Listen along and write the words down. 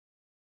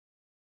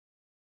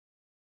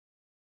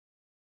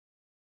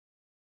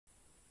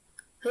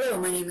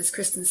Hello, my name is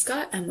Kristen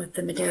Scott. I'm with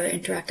the Madeira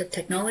Interactive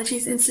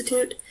Technologies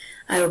Institute.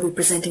 I will be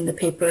presenting the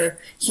paper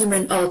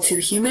Human All Too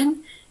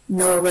Human,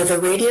 Noaa Weather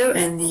Radio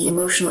and the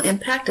Emotional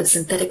Impact of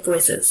Synthetic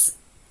Voices.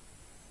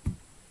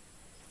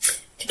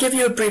 To give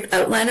you a brief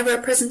outline of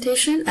our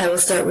presentation, I will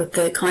start with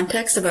the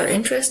context of our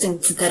interest in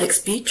synthetic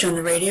speech on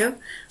the radio,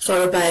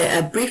 followed by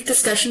a brief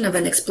discussion of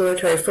an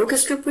exploratory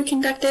focus group we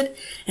conducted,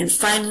 and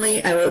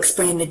finally I will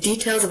explain the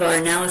details of our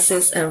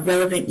analysis of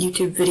relevant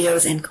YouTube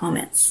videos and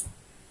comments.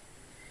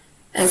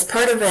 As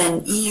part of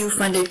an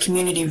EU-funded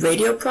community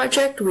radio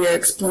project, we are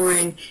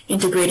exploring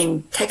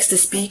integrating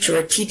text-to-speech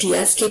or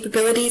TTS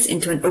capabilities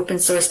into an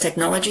open-source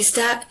technology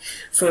stack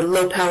for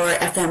low-power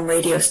FM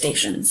radio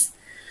stations.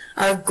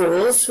 Our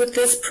goals with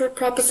this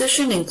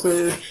proposition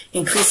include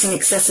increasing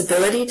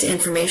accessibility to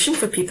information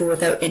for people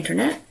without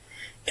internet,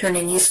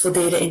 turning useful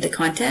data into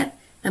content,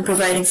 and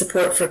providing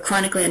support for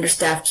chronically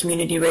understaffed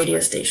community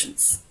radio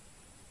stations.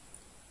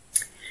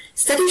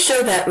 Studies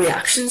show that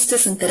reactions to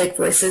synthetic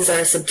voices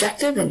are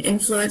subjective and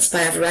influenced by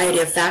a variety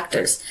of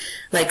factors,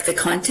 like the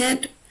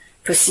content,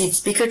 perceived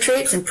speaker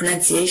traits, and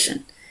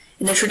pronunciation.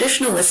 In a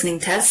traditional listening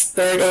test,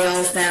 Baird et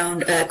al.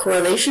 Found a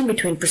correlation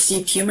between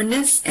perceived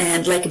humanness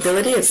and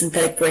likability of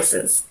synthetic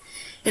voices.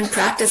 In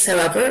practice,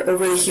 however,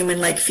 overly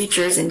human-like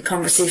features in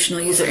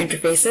conversational user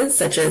interfaces,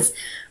 such as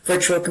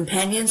virtual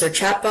companions or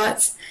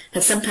chatbots,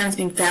 have sometimes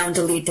been found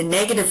to lead to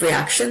negative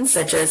reactions,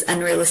 such as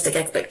unrealistic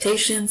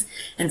expectations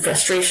and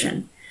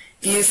frustration.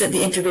 Views that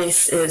the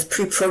interface is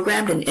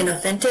pre-programmed and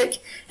inauthentic,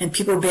 and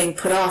people being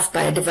put off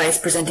by a device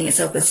presenting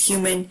itself as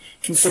human,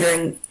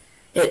 considering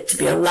it to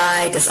be a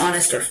lie,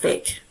 dishonest, or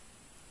fake.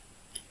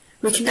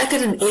 We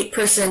conducted an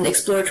 8-person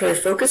exploratory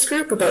focus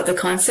group about the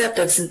concept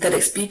of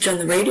synthetic speech on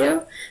the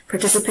radio.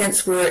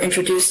 Participants were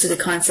introduced to the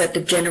concept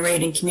of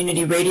generating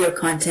community radio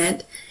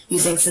content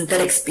using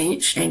synthetic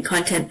speech and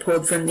content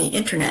pulled from the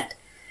internet.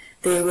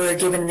 They were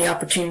given the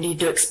opportunity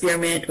to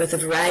experiment with a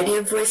variety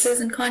of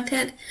voices and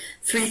content.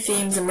 3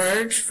 themes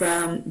emerged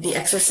from the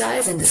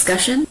exercise and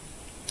discussion.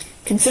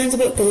 Concerns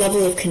about the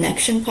level of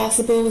connection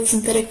possible with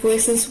synthetic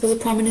voices was a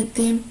prominent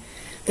theme.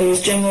 There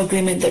was general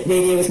agreement that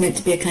radio is meant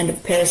to be a kind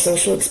of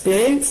parasocial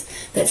experience,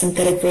 that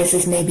synthetic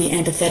voices may be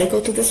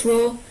antithetical to this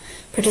role.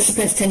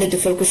 Participants tended to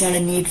focus on a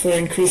need for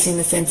increasing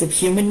the sense of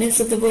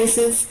humanness of the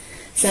voices.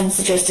 Some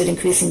suggested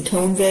increasing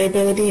tone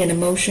variability and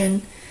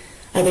emotion.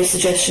 Other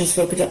suggestions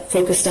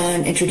focused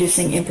on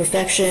introducing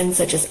imperfections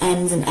such as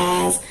ums and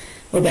ahs,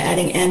 or by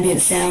adding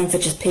ambient sounds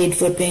such as page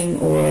flipping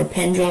or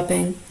pen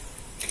dropping.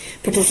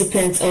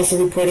 Participants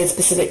also reported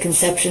specific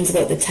conceptions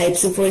about the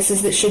types of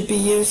voices that should be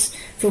used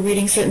for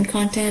reading certain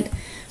content,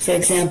 for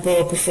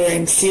example,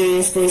 preferring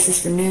serious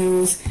voices for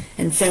news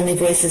and friendly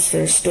voices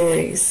for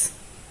stories.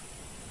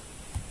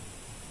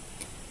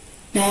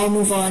 Now I'll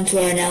move on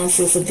to our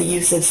analysis of the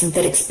use of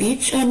synthetic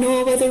speech on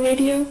Noaa Weather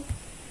Radio.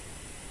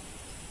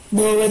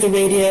 Noaa Weather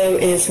Radio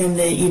is from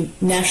the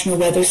National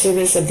Weather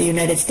Service of the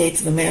United States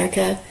of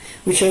America.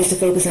 We chose to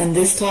focus on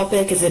this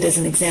topic as it is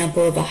an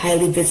example of a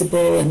highly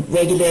visible and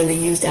regularly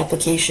used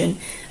application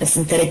of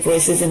synthetic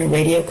voices in a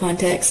radio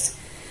context.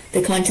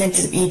 The content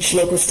of each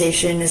local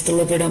station is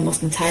delivered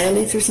almost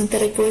entirely through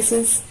synthetic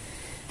voices.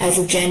 As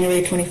of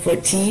January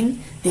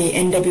 2014, the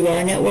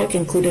NWR network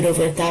included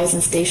over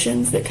 1,000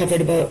 stations that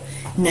covered about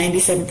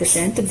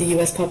 97% of the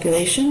U.S.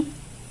 population.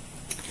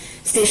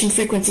 Station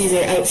frequencies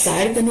are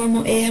outside of the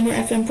normal AM or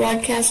FM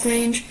broadcast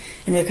range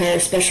and require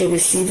special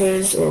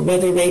receivers or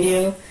weather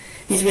radio.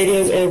 These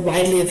radios are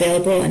widely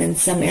available and in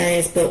some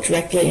areas built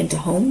directly into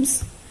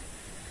homes.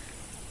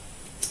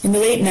 In the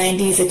late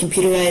 90s, a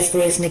computerized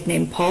voice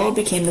nicknamed Paul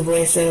became the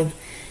voice of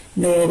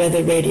Noaa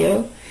Weather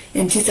Radio.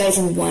 In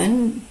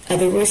 2001,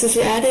 other voices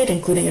were added,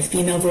 including a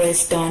female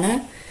voice,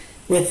 Donna,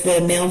 with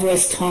the male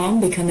voice, Tom,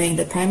 becoming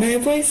the primary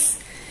voice.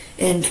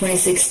 In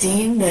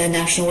 2016, the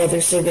National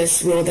Weather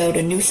Service rolled out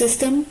a new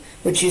system,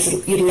 which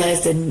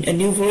utilized a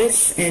new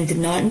voice and did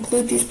not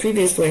include these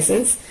previous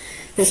voices.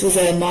 This was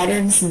a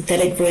modern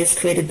synthetic voice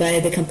created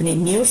by the company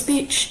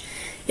NeoSpeech.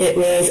 It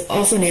was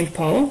also named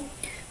Paul.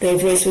 The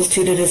voice was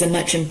treated as a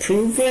much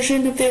improved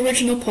version of the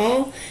original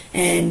Paul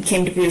and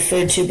came to be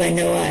referred to by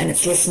Noaa and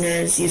its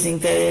listeners using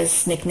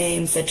various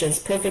nicknames such as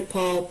Perfect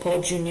Paul,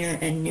 Paul Jr.,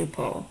 and New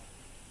Paul.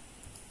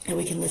 And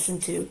we can listen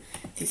to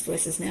these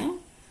voices now.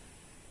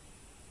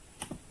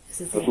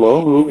 A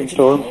slow-moving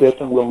storm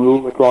system will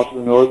move across the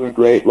northern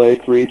Great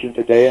Lakes region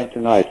today and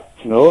tonight.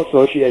 Snow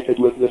associated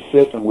with this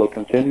system will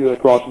continue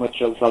across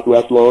much of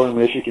southwest lower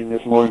Michigan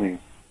this morning.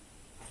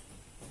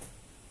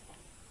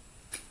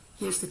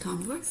 Here's the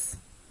Tom voice.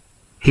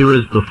 Here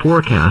is the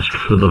forecast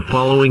for the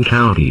following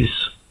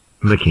counties.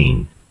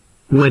 McKean.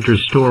 Winter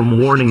storm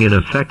warning in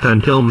effect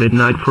until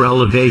midnight for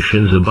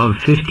elevations above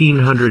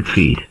 1,500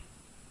 feet.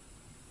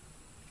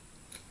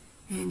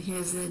 And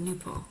here's the New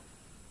Paul.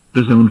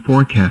 The zone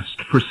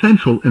forecast for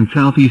central and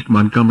southeast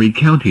Montgomery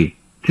County.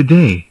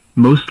 Today,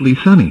 mostly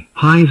sunny,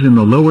 highs in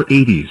the lower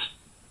 80s.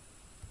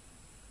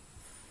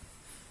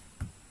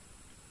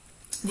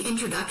 The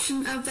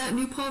introduction of that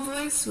New Paul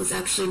voice was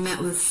actually met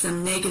with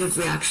some negative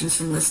reactions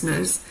from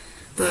listeners.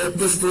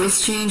 This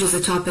voice change is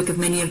a topic of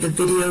many of the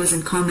videos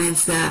and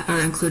comments that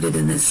are included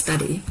in this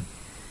study.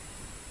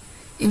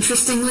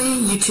 Interestingly,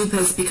 YouTube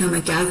has become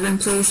a gathering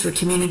place where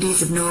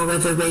communities of NOAA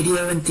weather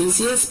radio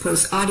enthusiasts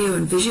post audio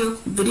and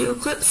video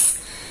clips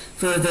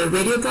for their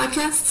radio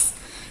broadcasts.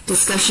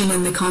 Discussion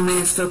in the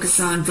comments focus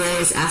on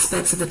various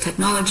aspects of the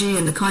technology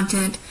and the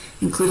content,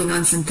 including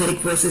on synthetic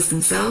voices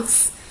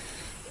themselves.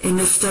 In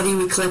this study,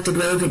 we collected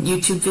relevant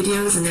YouTube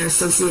videos and their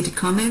associated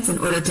comments in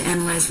order to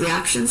analyze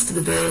reactions to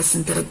the various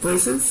synthetic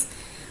voices.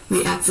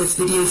 We access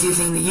videos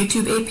using the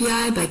YouTube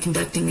API by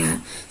conducting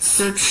a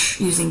search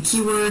using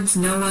keywords,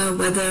 NOAA,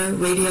 weather,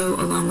 radio,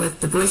 along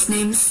with the voice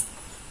names.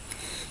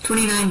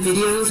 29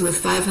 videos with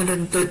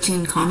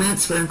 513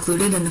 comments were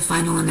included in the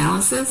final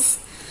analysis.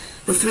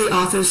 The three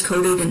authors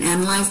coded and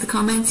analyzed the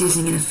comments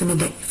using an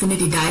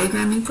affinity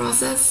diagramming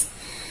process.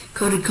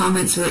 Coded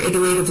comments were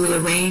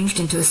iteratively arranged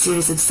into a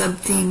series of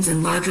sub-themes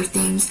and larger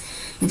themes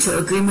until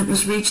agreement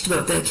was reached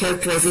about the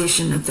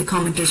characterization of the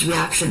commenters'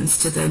 reactions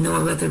to the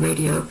NOAA weather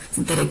radio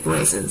synthetic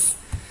voices.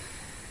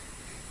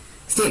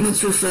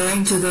 Statements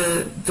referring to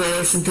the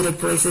various synthetic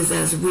voices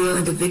as real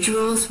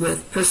individuals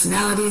with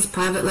personalities,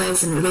 private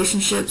lives, and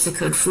relationships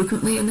occurred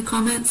frequently in the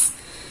comments.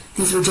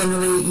 These were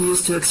generally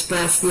used to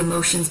express the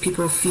emotions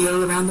people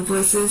feel around the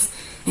voices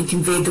and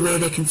conveyed the way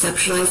they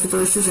conceptualize the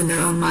voices in their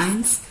own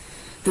minds.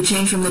 The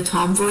change from the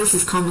Tom voice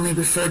is commonly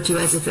referred to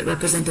as if it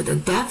represented the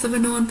death of a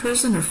known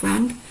person or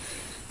friend.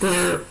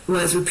 There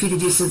was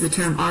repeated use of the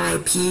term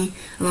RIP,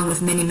 along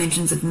with many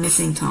mentions of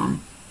missing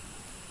Tom.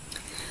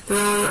 There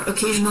are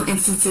occasional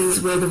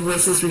instances where the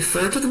voices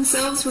refer to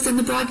themselves within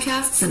the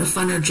broadcasts in a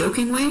fun or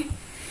joking way.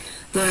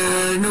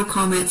 There are no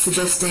comments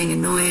suggesting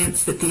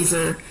annoyance that these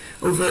are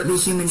overtly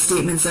human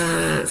statements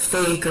are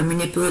fake or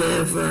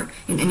manipulative or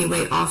in any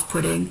way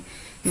off-putting.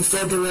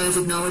 Instead, there was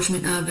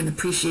acknowledgment of and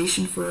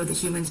appreciation for the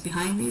humans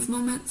behind these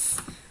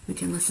moments. We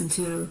can listen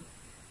to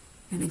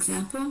an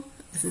example.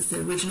 This is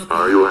the original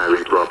part. Are you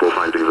having trouble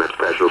finding that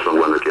special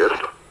someone a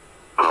gift?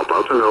 How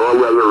about to know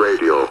a weather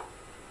radio?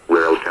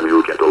 Where else can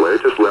you get the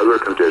latest weather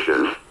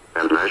conditions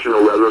and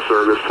National Weather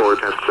Service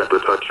forecasts at the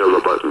touch of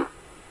a button?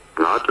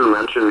 Not to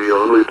mention the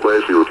only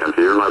place you can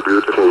hear my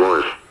beautiful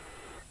voice.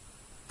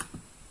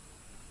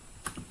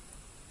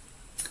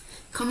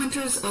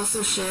 Commenters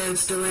also shared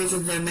stories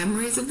of their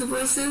memories of the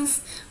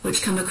voices,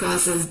 which come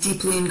across as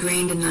deeply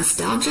ingrained and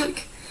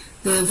nostalgic.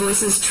 The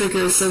voices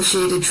trigger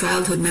associated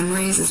childhood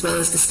memories as well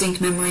as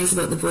distinct memories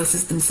about the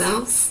voices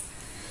themselves.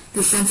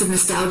 This sense of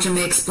nostalgia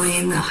may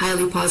explain the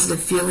highly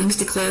positive feelings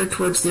declared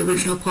towards the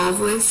original Paul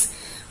voice,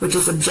 which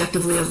is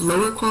objectively of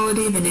lower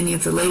quality than any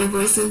of the later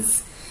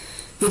voices.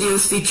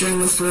 Videos featuring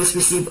this voice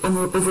receive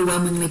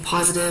overwhelmingly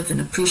positive and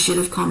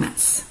appreciative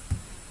comments.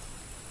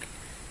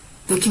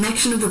 The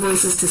connection of the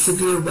voices to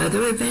severe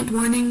weather event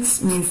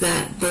warnings means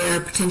that they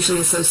are potentially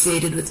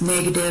associated with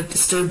negative,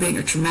 disturbing,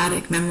 or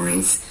traumatic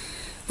memories.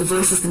 The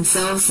voices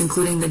themselves,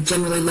 including the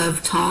generally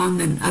loved Tom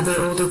and other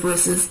older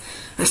voices,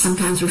 are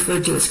sometimes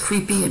referred to as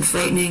creepy and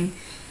frightening.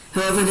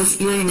 However,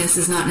 this eeriness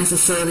is not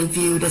necessarily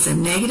viewed as a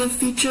negative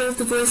feature of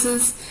the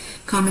voices.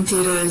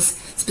 Commentators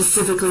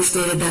specifically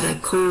stated that a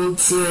cold,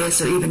 serious,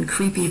 or even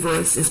creepy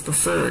voice is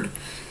preferred.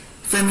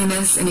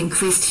 Friendliness and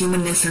increased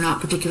humanness are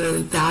not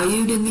particularly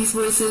valued in these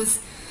voices.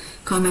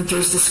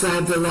 Commenters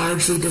describe the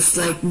largely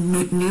disliked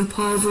new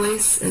Paul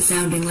voice as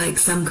sounding like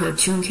some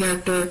cartoon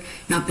character,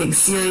 not being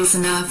serious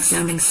enough,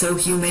 sounding so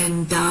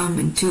human, dumb,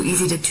 and too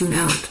easy to tune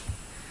out.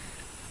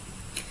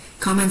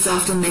 Comments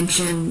often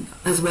mention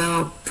as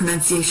well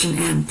pronunciation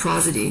and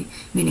prosody,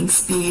 meaning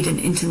speed and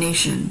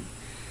intonation.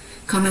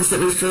 Comments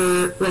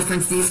that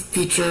reference these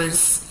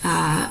features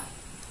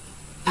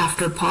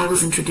after Paul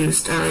was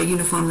introduced are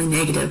uniformly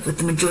negative, with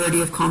the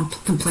majority of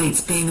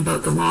complaints being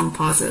about the long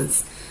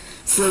pauses.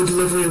 Slow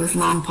delivery with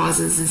long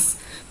pauses is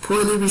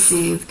poorly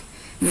received,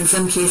 and in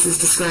some cases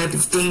described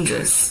as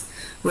dangerous,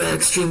 where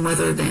extreme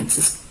weather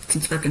events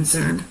are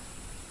concerned.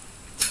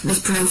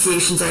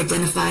 Mispronunciations are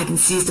identified and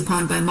seized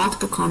upon by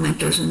multiple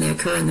commenters when they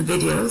occur in the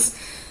videos,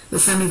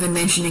 with some even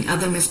mentioning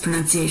other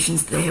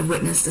mispronunciations that they have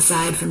witnessed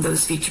aside from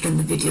those featured in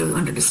the video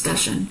under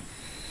discussion.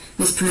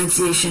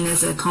 Mispronunciation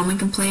is a common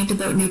complaint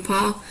about New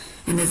Paul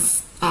and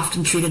is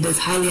often treated as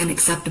highly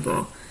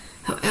unacceptable.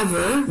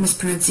 However,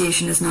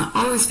 mispronunciation is not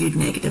always viewed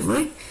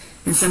negatively.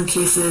 In some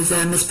cases,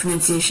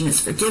 mispronunciation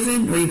is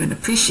forgiven or even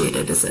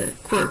appreciated as a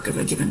quirk of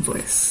a given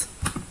voice.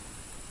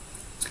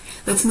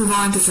 Let's move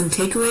on to some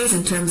takeaways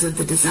in terms of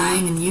the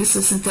design and use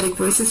of synthetic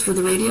voices for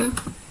the radio.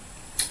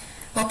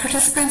 While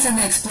participants in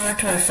the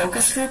exploratory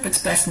focus group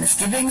expressed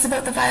misgivings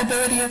about the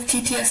viability of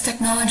TTS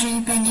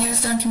technology being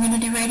used on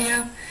community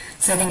radio,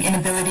 citing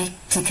inability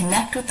to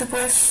connect with the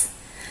voice,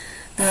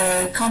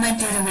 the comment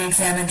data we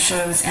examined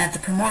shows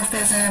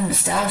anthropomorphism,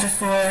 nostalgia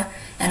for,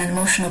 and an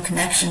emotional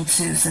connection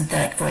to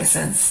synthetic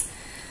voices.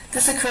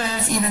 This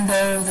occurs even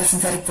though the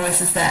synthetic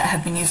voices that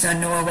have been used on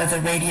NOAA weather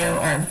radio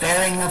are of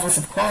varying levels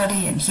of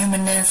quality and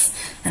humanness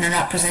and are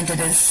not presented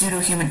as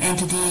pseudo-human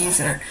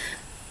entities or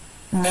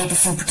made to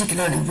seem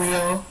particularly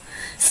real.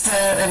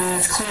 Still, it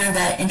is clear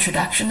that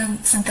introduction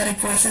of synthetic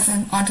voices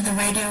onto the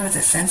radio is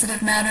a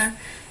sensitive matter,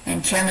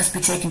 and care must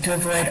be taken to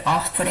avoid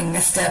off-putting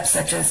missteps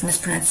such as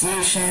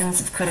mispronunciations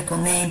of critical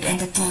named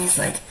entities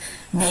like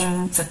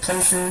names of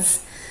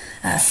places,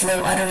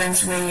 slow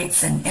utterance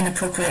rates, and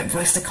inappropriate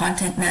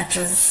voice-to-content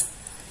matches.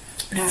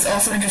 But it is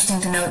also interesting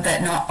to note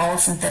that not all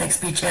synthetic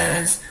speech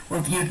errors were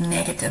viewed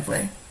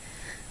negatively.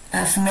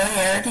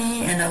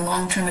 Familiarity and a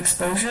long-term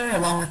exposure,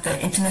 along with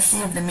the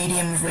intimacy of the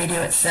medium of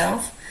radio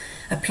itself,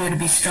 appear to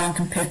be strong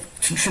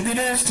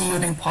contributors to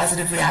yielding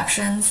positive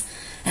reactions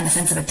and a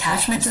sense of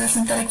attachment to the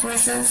synthetic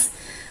voices.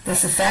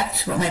 This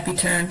effect, what might be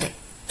termed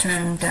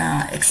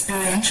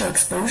experiential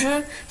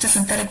exposure to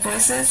synthetic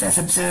voices, as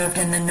observed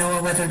in the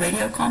Noaa weather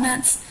radio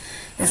comments,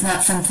 is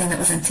not something that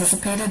was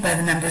anticipated by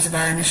the members of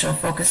our initial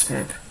focus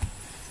group.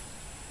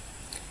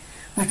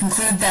 We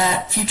conclude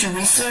that future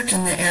research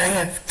in the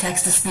area of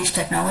text-to-speech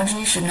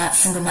technology should not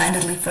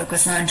single-mindedly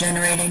focus on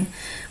generating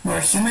more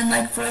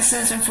human-like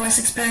voices or voice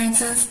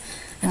experiences,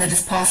 and it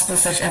is possible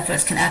such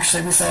efforts can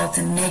actually result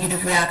in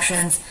negative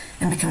reactions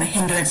and become a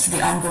hindrance to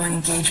the ongoing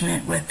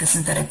engagement with the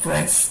synthetic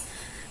voice.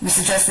 We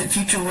suggest that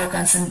future work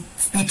on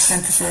speech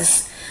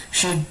synthesis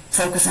should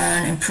focus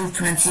on improved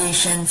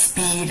pronunciation,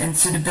 speed, and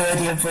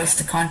suitability of voice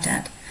to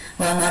content,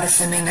 while not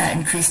assuming that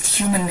increased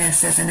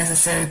humanness is a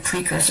necessary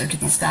precursor to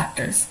these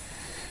factors.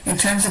 In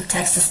terms of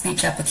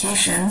text-to-speech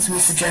applications, we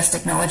suggest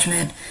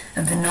acknowledgment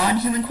of the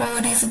non-human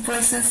qualities of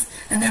voices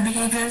and their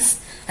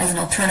behaviors as an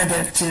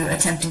alternative to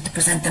attempting to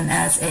present them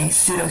as a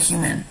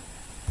pseudo-human.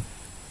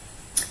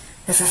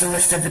 This is a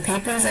list of the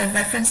papers I've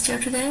referenced here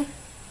today.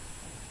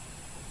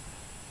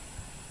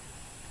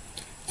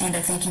 And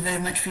I thank you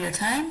very much for your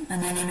time.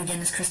 And my name again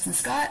is Kristen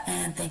Scott,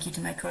 and thank you to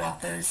my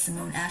co-authors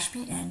Simone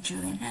Ashby and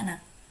Julian Hanna.